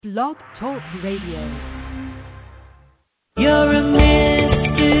Blog Talk Radio. You're a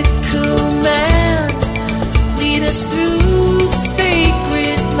mystical man, lead us through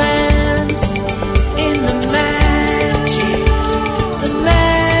sacred lands in the magic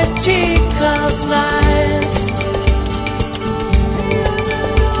of life.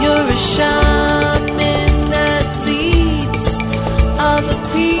 You're a shaman that leads other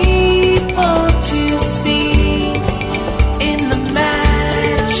people to see in the magic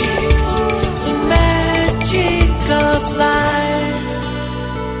of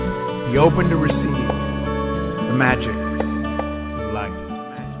life. Be open to receive the magic of life.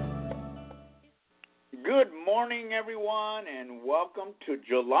 Good morning, everyone, and welcome to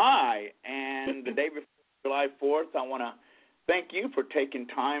July. And the day before July 4th, I want to thank you for taking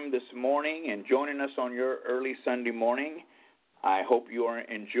time this morning and joining us on your early Sunday morning. I hope you are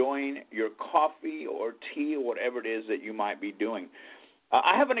enjoying your coffee or tea or whatever it is that you might be doing.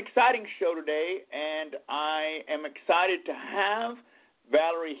 I have an exciting show today, and I am excited to have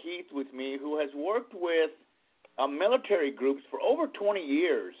Valerie Heath with me, who has worked with military groups for over 20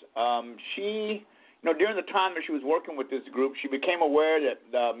 years. She, during the time that she was working with this group, she became aware that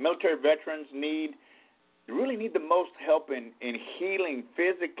military veterans really need the most help in healing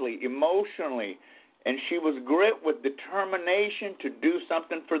physically, emotionally, and she was gripped with determination to do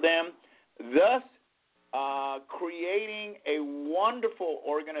something for them, thus creating a wonderful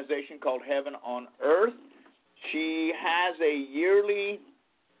organization called Heaven on Earth. She has a yearly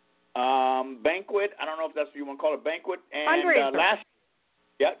banquet. I don't know if that's what you want to call it, banquet. And last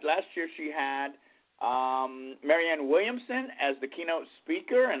year she had Marianne Williamson as the keynote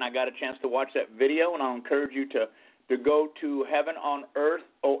speaker, and I got a chance to watch that video, and I'll encourage you to go to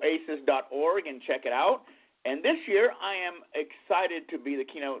heavenonearthoasis.org and check it out. And this year I am excited to be the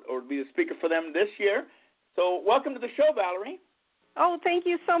keynote or be the speaker for them this year. So welcome to the show, Valerie. Oh, thank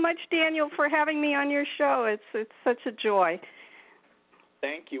you so much, Daniel, for having me on your show. It's such a joy.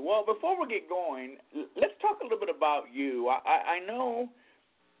 Thank you. Well, before we get going, let's talk a little bit about you. I know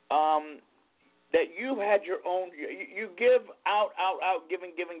that you had your own, you give out,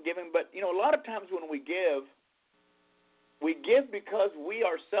 giving, but, a lot of times when we give because we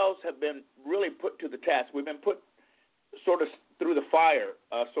ourselves have been really put to the task. We've been put sort of through the fire,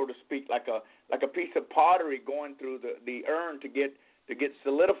 so to speak, like a piece of pottery going through the urn to get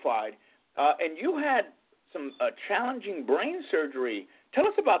solidified. And you had some challenging brain surgery. Tell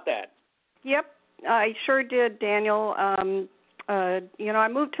us about that. Yep, I sure did, Daniel. I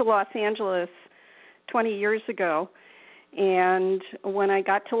moved to Los Angeles 20 years ago, and when I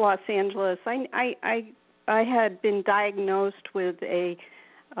got to Los Angeles, I had been diagnosed with a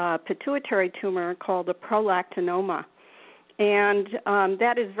pituitary tumor called a prolactinoma, and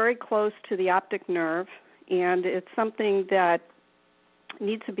that is very close to the optic nerve, and it's something that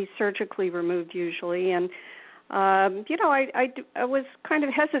needs to be surgically removed usually. And I was kind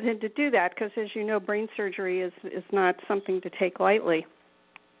of hesitant to do that because, as you know, brain surgery is not something to take lightly.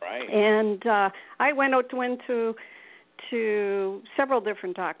 Right. And I went to several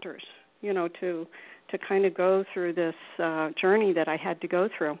different doctors, to kind of go through this journey that I had to go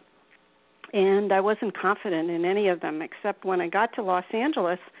through. And I wasn't confident in any of them, except when I got to Los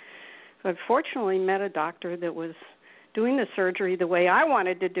Angeles, I fortunately met a doctor that was doing the surgery the way I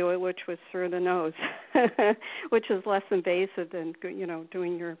wanted to do it, which was through the nose, which is less invasive than,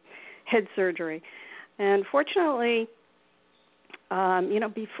 doing your head surgery. And fortunately,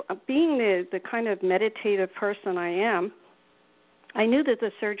 being the kind of meditative person I am, I knew that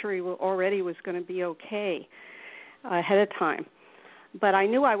the surgery already was going to be okay ahead of time. But I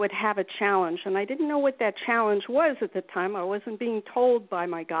knew I would have a challenge, and I didn't know what that challenge was at the time. I wasn't being told by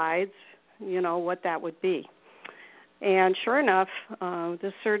my guides, what that would be. And sure enough,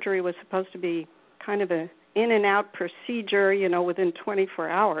 this surgery was supposed to be kind of an in-and-out procedure, within 24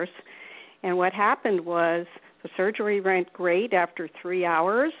 hours. And what happened was the surgery went great after 3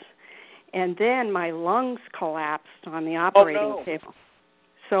 hours, and then my lungs collapsed on the operating table.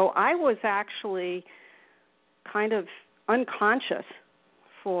 So I was actually kind of unconscious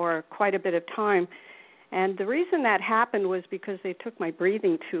for quite a bit of time. And the reason that happened was because they took my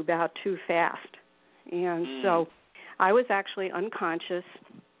breathing tube out too fast. And so I was actually unconscious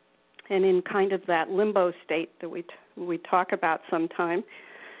and in kind of that limbo state that we talk about sometime,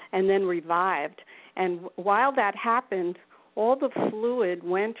 and then revived. And while that happened, all the fluid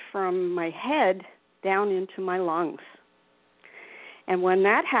went from my head down into my lungs. And when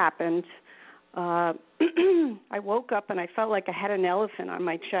that happened, I woke up and I felt like I had an elephant on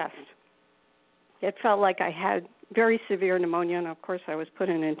my chest. It felt like I had very severe pneumonia, and of course I was put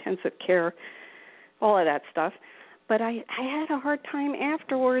in intensive care, all of that stuff. but I had a hard time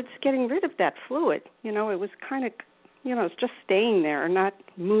afterwards getting rid of that fluid. It was kind of, it's just staying there, not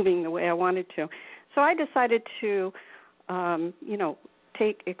moving the way I wanted to. So I decided to,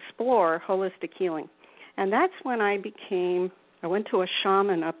 explore holistic healing. And that's when I went to a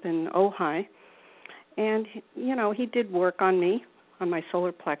shaman up in Ojai, and, he did work on me, on my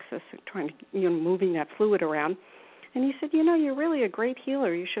solar plexus, trying to, moving that fluid around. And he said, you're really a great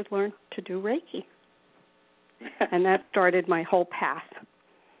healer. You should learn to do Reiki. And that started my whole path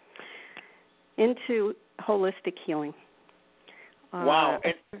into holistic healing. Wow.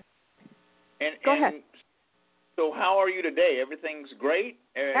 Go ahead. So how are you today? Everything's great?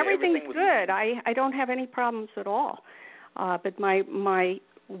 Everything's good. I don't have any problems at all. But my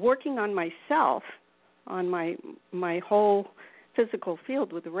working on myself, on my whole physical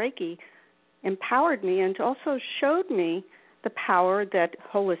field with the Reiki, empowered me and also showed me the power that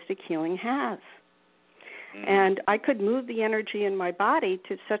holistic healing has. And I could move the energy in my body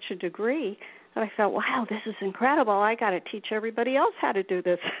to such a degree that I felt, wow, this is incredible. I got to teach everybody else how to do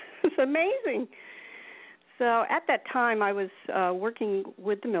this. It's amazing. So at that time, I was working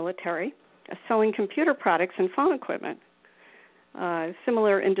with the military, selling computer products and phone equipment,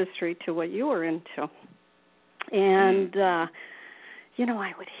 similar industry to what you were into. And,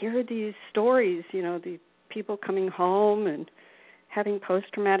 I would hear these stories, the people coming home and having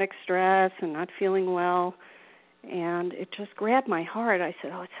post-traumatic stress and not feeling well, and it just grabbed my heart. I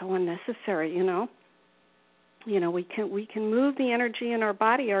said, oh, it's so unnecessary, we can move the energy in our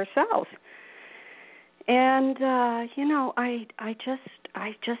body ourselves. And I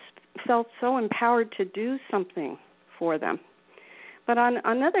just felt so empowered to do something for them. But on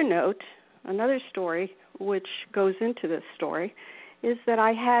another note, another story which goes into this story is that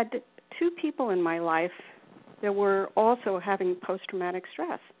I had two people in my life that were also having post-traumatic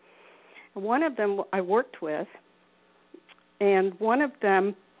stress. One of them I worked with, and one of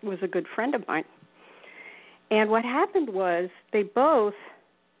them was a good friend of mine. And what happened was they both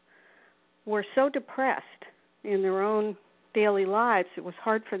were so depressed in their own daily lives, it was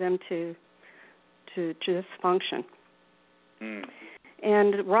hard for them to just function.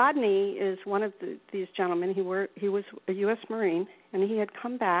 And Rodney is one of these gentlemen. He was a U.S. Marine, and he had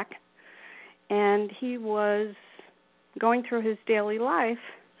come back, and he was going through his daily life,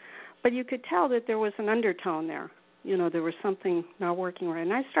 but you could tell that there was an undertone there. There was something not working right.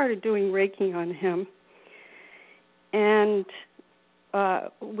 And I started doing Reiki on him, and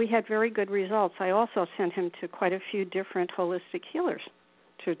we had very good results. I also sent him to quite a few different holistic healers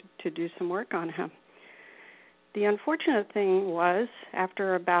to do some work on him. The unfortunate thing was,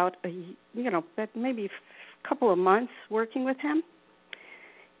 after about maybe a couple of months working with him,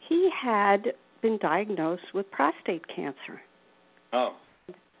 he had been diagnosed with prostate cancer. Oh.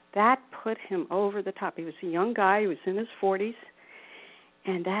 That put him over the top. He was a young guy. He was in his 40s,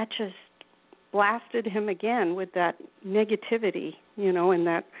 and that just blasted him again with that negativity, and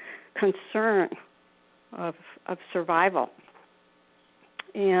that concern of survival.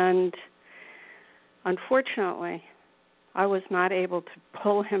 And unfortunately, I was not able to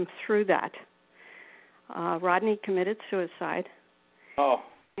pull him through that. Rodney committed suicide. Oh.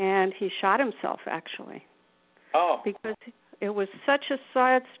 And he shot himself, actually. Oh. Because it was such a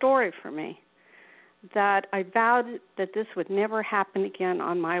sad story for me that I vowed that this would never happen again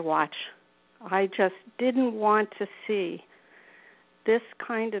on my watch. I just didn't want to see this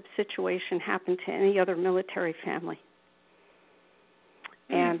kind of situation happen to any other military family.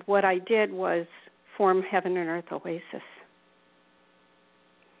 And what I did was form Heaven and Earth Oasis.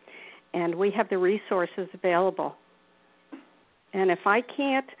 And we have the resources available. And if I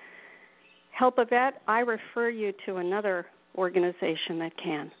can't help a vet, I refer you to another organization that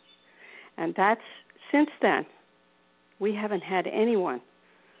can. And since then, we haven't had anyone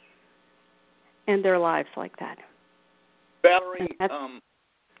end their lives like that. Valerie,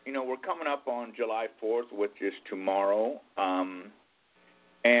 we're coming up on July 4th, which is tomorrow.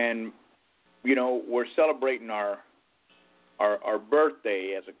 And, we're celebrating our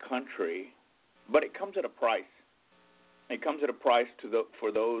birthday as a country, but it comes at a price. It comes at a price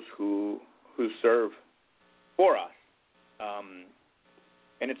for those who serve for us.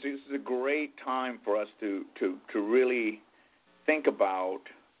 And this is a great time for us to really think about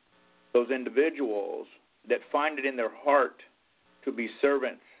those individuals that find it in their heart to be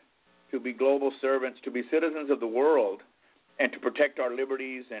servants, to be global servants, to be citizens of the world, and to protect our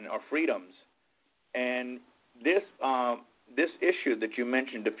liberties and our freedoms. And this issue that you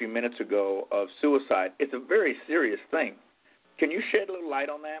mentioned a few minutes ago of suicide, it's a very serious thing. Can you shed a little light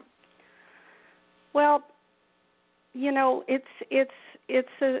on that? Well, it's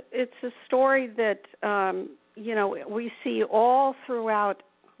a story that we see all throughout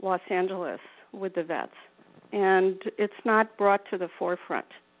Los Angeles with the vets, and it's not brought to the forefront.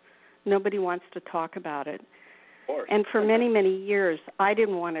 Nobody wants to talk about it. Of course. And for many, many years, I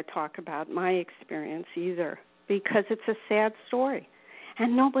didn't want to talk about my experience either because it's a sad story.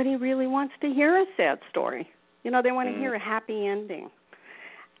 And nobody really wants to hear a sad story. They want to hear a happy ending.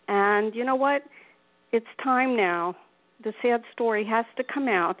 And you know what? It's time now. The sad story has to come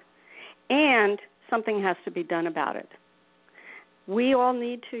out, and something has to be done about it. We all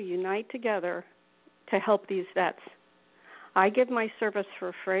need to unite together to help these vets. I give my service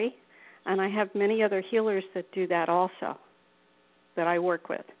for free, and I have many other healers that do that also, that I work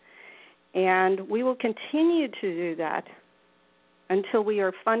with. And we will continue to do that until we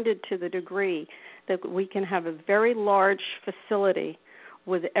are funded to the degree that we can have a very large facility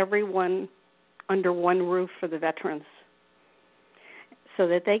with everyone under one roof for the veterans so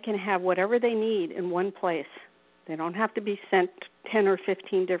that they can have whatever they need in one place. They don't have to be sent 10 or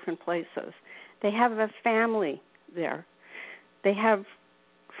 15 different places. They have a family there. They have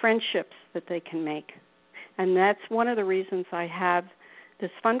friendships that they can make. And that's one of the reasons I have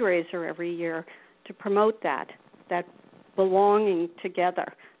this fundraiser every year to promote that belonging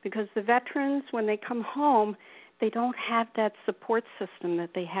together. Because the veterans, when they come home, they don't have that support system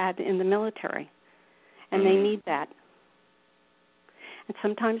that they had in the military. And they need that. And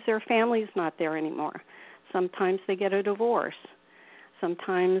sometimes their family's not there anymore. Sometimes they get a divorce.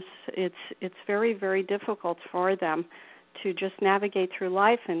 Sometimes it's very, very difficult for them to just navigate through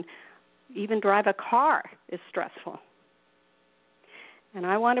life, and even drive a car is stressful. And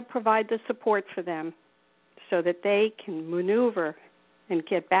I want to provide the support for them so that they can maneuver and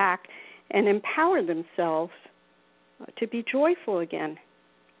get back and empower themselves to be joyful again.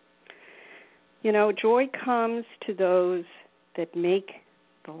 Joy comes to those that make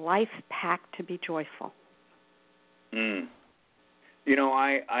the life pact to be joyful.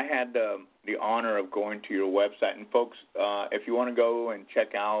 I had the honor of going to your website. And, folks, if you want to go and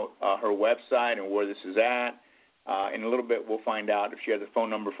check out her website and where this is at, in a little bit we'll find out if she has a phone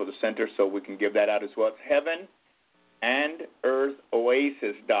number for the center so we can give that out as well. It's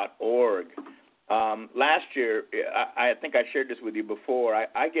heavenandearthoasis.org. Last year, I think I shared this with you before,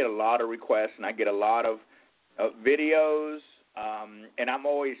 I get a lot of requests and I get a lot of videos, and I'm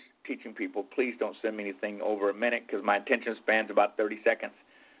always teaching people, please don't send me anything over a minute because my attention span's about 30 seconds.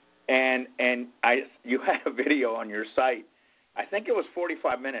 And you had a video on your site. I think it was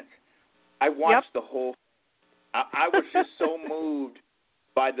 45 minutes. I watched the whole. I was just so moved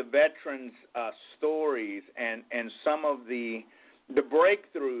by the veterans' stories and some of the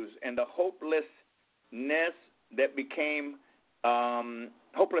breakthroughs and the hopelessness that became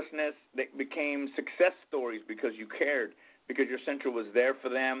success stories because you cared, because your center was there for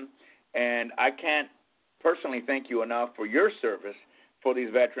them. And I can't personally thank you enough for your service for these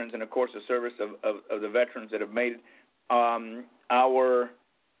veterans, and of course the service of the veterans that have made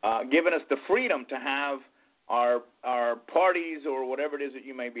given us the freedom to have our parties or whatever it is that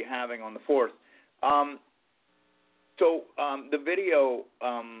you may be having on the 4th. So the video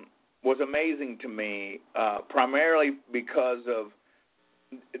was amazing to me, primarily because of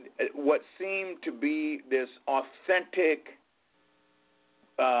what seemed to be this authentic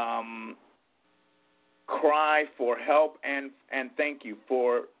cry for help and thank you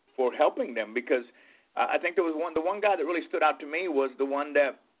for helping them, because I think there was the one guy that really stood out to me was the one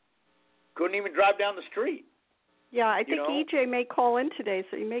that couldn't even drive down the street. Yeah, I think EJ may call in today,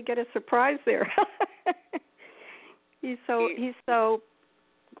 so you may get a surprise there. He's one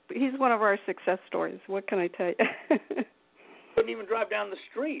of our success stories. What can I tell you? Couldn't even drive down the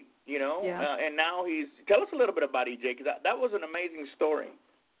street, Yeah. And now tell us a little bit about EJ, because that was an amazing story.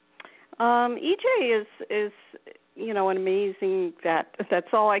 EJ is an amazing vet.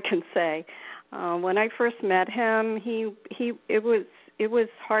 That's all I can say. When I first met him, it was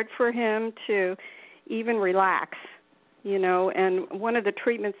hard for him to even relax, and one of the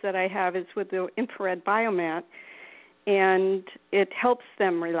treatments that I have is with the infrared biomat, and it helps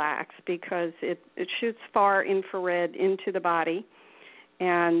them relax because it shoots far infrared into the body,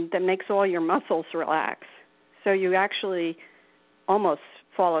 and that makes all your muscles relax. So you actually almost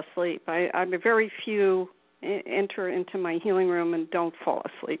fall asleep. I'm very few enter into my healing room and don't fall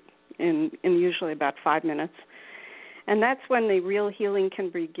asleep in usually about 5 minutes. And that's when the real healing can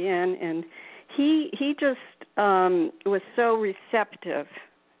begin. And he just was so receptive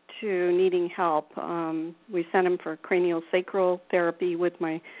to needing help. We sent him for cranial sacral therapy with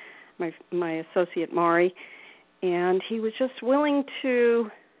my associate Mari, and he was just willing to,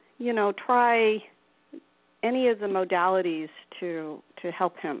 try any of the modalities to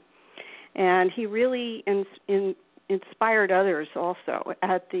help him. And he really inspired others also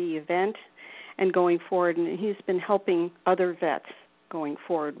at the event and going forward. And he's been helping other vets going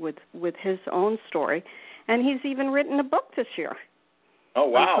forward with his own story. And he's even written a book this year. Oh,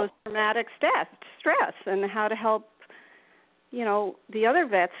 wow. On post-traumatic stress and how to help, the other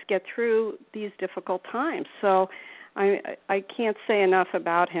vets get through these difficult times. So I can't say enough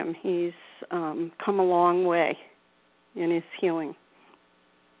about him. He's come a long way in his healing.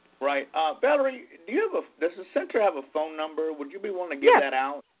 Right. Valerie, does the center have a phone number? Would you be willing to give that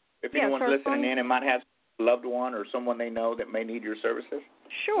out if anyone's listening in and might have a loved one or someone they know that may need your services?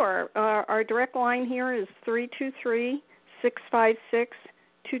 Sure. Our direct line here is 323-656-2267,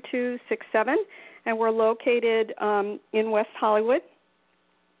 and we're located in West Hollywood.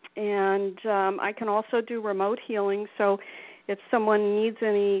 And I can also do remote healing, so if someone needs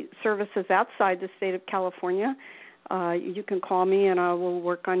any services outside the state of California, you can call me and I will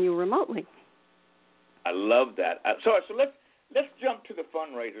work on you remotely. I love that. So let's jump to the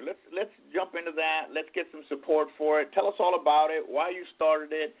fundraiser. Let's jump into that. Let's get some support for it. Tell us all about it, why you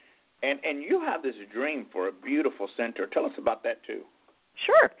started it, and you have this dream for a beautiful center. Tell us about that too.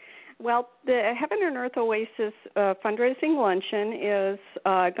 Sure. Well, the Heaven and Earth Oasis fundraising luncheon is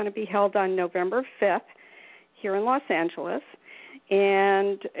going to be held on November 5th here in Los Angeles.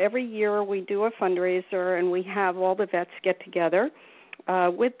 And every year we do a fundraiser, and we have all the vets get together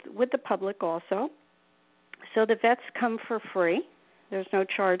with the public also. So the vets come for free. There's no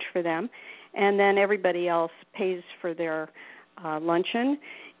charge for them. And then everybody else pays for their luncheon.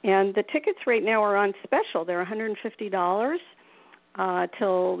 And the tickets right now are on special. They're $150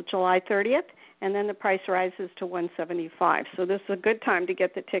 till July 30th, and then the price rises to $175. So this is a good time to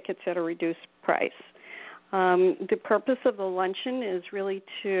get the tickets at a reduced price. The purpose of the luncheon is really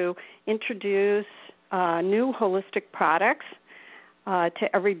to introduce new holistic products to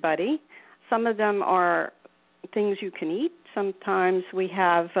everybody. Some of them are things you can eat. Sometimes we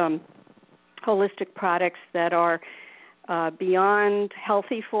have holistic products that are beyond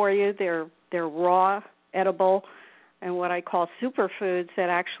healthy for you. They're raw, edible, and what I call superfoods that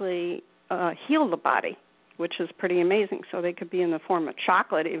actually heal the body, which is pretty amazing. So they could be in the form of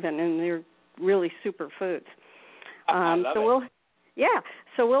chocolate even, and they're really superfoods.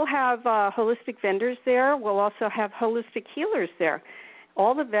 So we'll have holistic vendors there. We'll also have holistic healers there.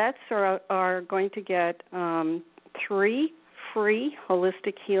 All the vets are going to get 3 free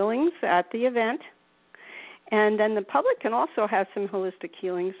holistic healings at the event, and then the public can also have some holistic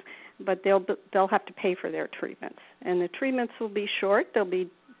healings, but they'll have to pay for their treatments. And the treatments will be short. They'll be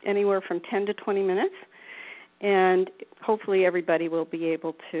anywhere from 10 to 20 minutes. And hopefully everybody will be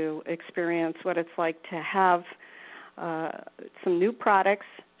able to experience what it's like to have some new products,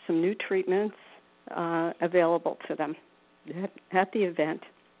 some new treatments available to them at the event.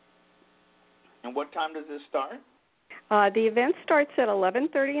 And what time does this start? The event starts at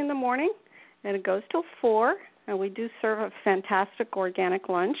 11:30 in the morning, and it goes till 4. And we do serve a fantastic organic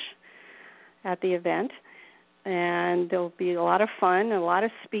lunch at the event. And there'll be a lot of fun, a lot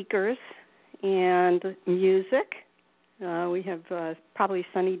of speakers, and music. We have probably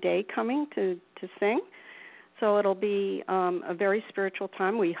Sunny Day coming to sing. So it'll be a very spiritual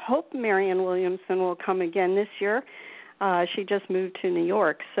time. We hope Marianne Williamson will come again this year. She just moved to New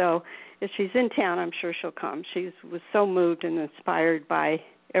York, so if she's in town, I'm sure she'll come. She was so moved and inspired by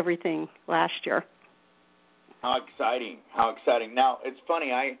everything last year. How exciting. How exciting. Now, it's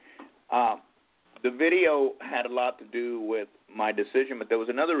funny, the video had a lot to do with my decision, but there was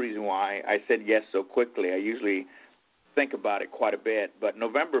another reason why I said yes so quickly. I usually think about it quite a bit, but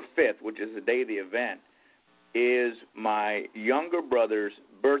November 5th, which is the day of the event, is my younger brother's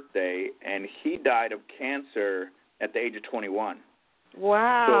birthday, and he died of cancer at the age of 21.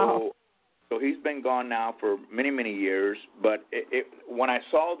 Wow. So he's been gone now for many, many years, but when I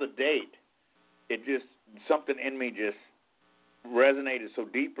saw the date, something in me just resonated so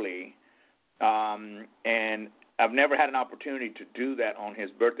deeply, and I've never had an opportunity to do that on his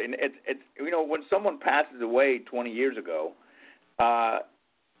birthday. And it's when someone passes away 20 years ago,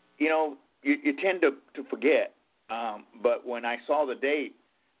 you tend to forget. But when I saw the date,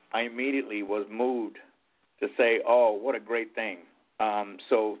 I immediately was moved to say, oh, what a great thing.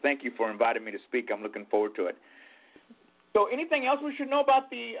 So thank you for inviting me to speak. I'm looking forward to it. So anything else we should know about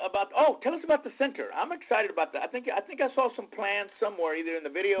tell us about the center. I'm excited about that. I think I saw some plans somewhere, either in the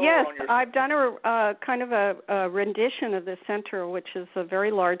video yes, or on your... Yes, I've done a kind of a rendition of the center, which is a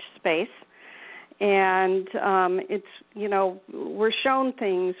very large space. And it's, we're shown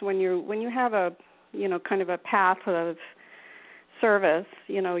things when you have a, kind of a path of service,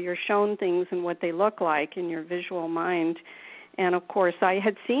 you're shown things and what they look like in your visual mind. And, of course, I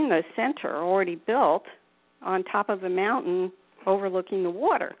had seen the center already built on top of a mountain overlooking the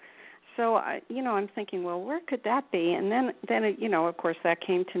water. So, I'm thinking, well, where could that be? And then of course, that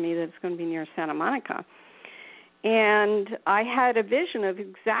came to me that it's going to be near Santa Monica. And I had a vision of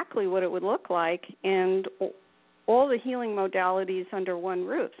exactly what it would look like and all the healing modalities under one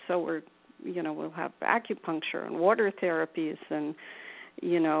roof. So we'll have acupuncture and water therapies and,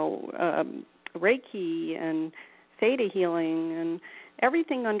 Reiki and Theta healing and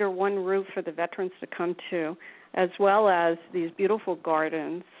everything under one roof for the veterans to come to, as well as these beautiful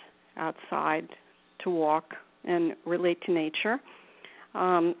gardens outside to walk and relate to nature.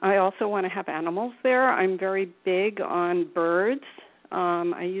 I also want to have animals there. I'm very big on birds.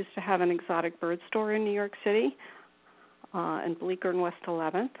 I used to have an exotic bird store in New York City, in Bleecker and West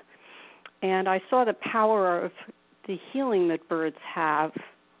 11th, and I saw the power of the healing that birds have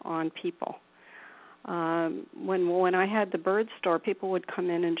on people. When I had the bird store, people would come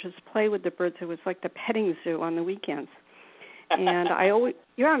in and just play with the birds. It was like the petting zoo on the weekends. And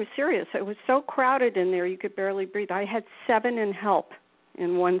I'm serious. It was so crowded in there you could barely breathe. I had 7 in help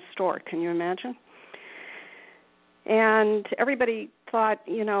in one store. Can you imagine? And everybody thought,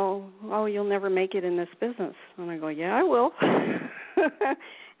 you'll never make it in this business. And I go, yeah, I will.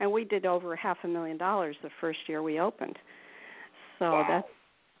 And we did over $500,000 the first year we opened. So wow.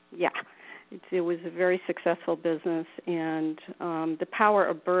 It was a very successful business, and the power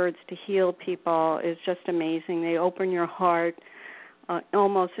of birds to heal people is just amazing. They open your heart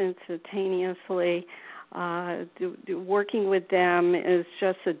almost instantaneously. Working with them is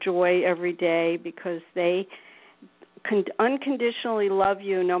just a joy every day because they unconditionally love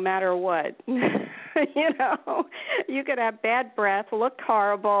you no matter what. You could have bad breath, look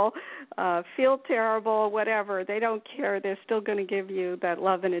horrible, feel terrible, whatever. They don't care. They're still going to give you that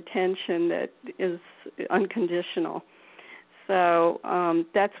love and attention that is unconditional. So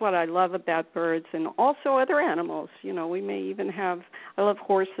that's what I love about birds and also other animals. We may even have, I love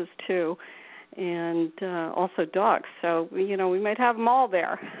horses too, and also dogs. So, we might have them all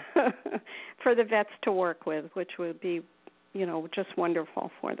there for the vets to work with, which would be, just wonderful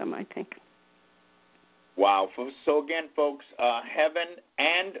for them, I think. Wow. So, again, folks,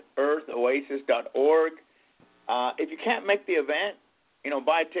 heavenandearthoasis.org. If you can't make the event,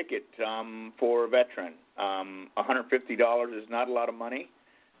 buy a ticket for a veteran. $150 is not a lot of money.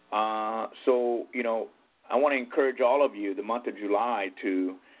 So, I want to encourage all of you the month of July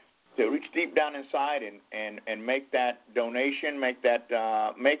to reach deep down inside and make that donation, make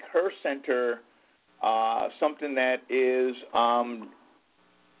her center something that is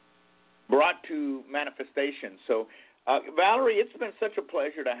brought to manifestation. So, Valerie, it's been such a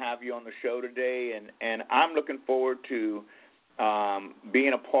pleasure to have you on the show today, and I'm looking forward to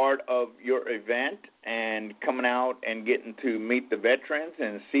being a part of your event and coming out and getting to meet the veterans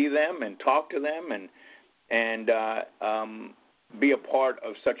and see them and talk to them and be a part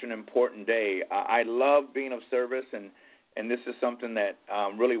of such an important day. I love being of service, and this is something that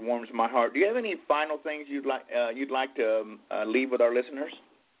really warms my heart. Do you have any final things you'd like to leave with our listeners?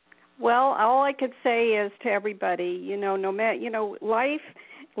 Well, all I could say is to everybody, no matter, life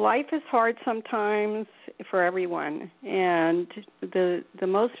is hard sometimes for everyone, and the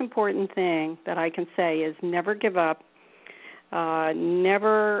most important thing that I can say is never give up.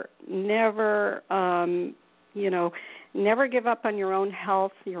 Never give up on your own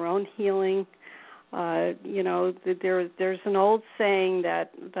health, your own healing. There's an old saying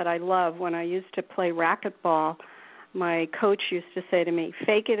that I love. When I used to play racquetball, my coach used to say to me,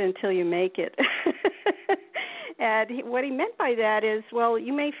 "Fake it until you make it." And what he meant by that is, well,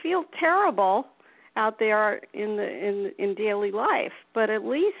 you may feel terrible out there in daily life, but at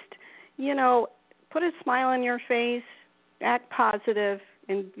least, put a smile on your face, act positive,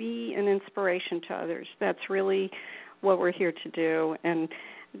 and be an inspiration to others. That's really what we're here to do. And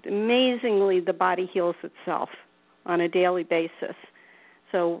amazingly, the body heals itself on a daily basis.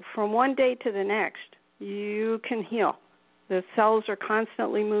 So from one day to the next, you can heal. The cells are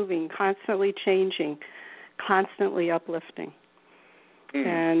constantly moving, constantly changing, constantly uplifting.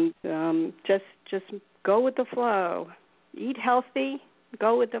 And just go with the flow. Eat healthy,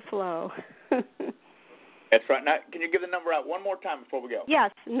 go with the flow. That's right. Now, can you give the number out one more time before we go?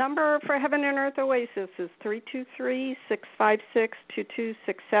 Yes. Number for Heaven and Earth Oasis is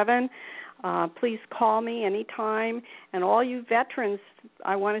 323-656-2267. Please call me anytime. And all you veterans,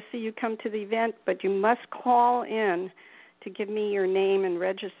 I want to see you come to the event, but you must call in to give me your name and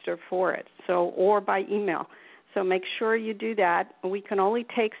register for it, or by email. So make sure you do that. We can only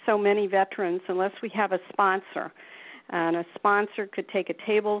take so many veterans unless we have a sponsor. And a sponsor could take a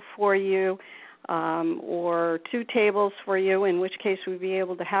table for you. or 2 tables for you, in which case we'd be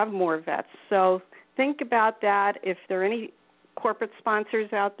able to have more vets. So think about that. If there are any corporate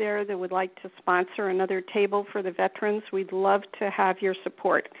sponsors out there that would like to sponsor another table for the veterans, we'd love to have your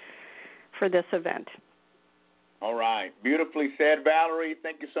support for this event. All right. Beautifully said, Valerie.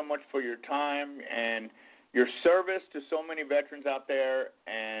 Thank you so much for your time and your service to so many veterans out there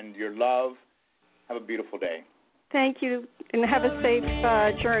and your love. Have a beautiful day. Thank you, and have a safe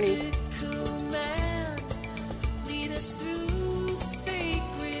journey.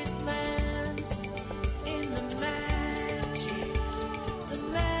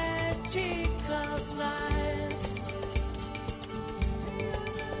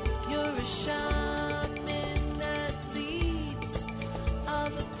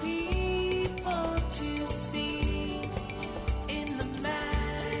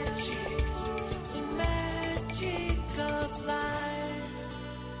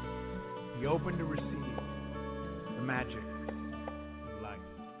 Be open to receive.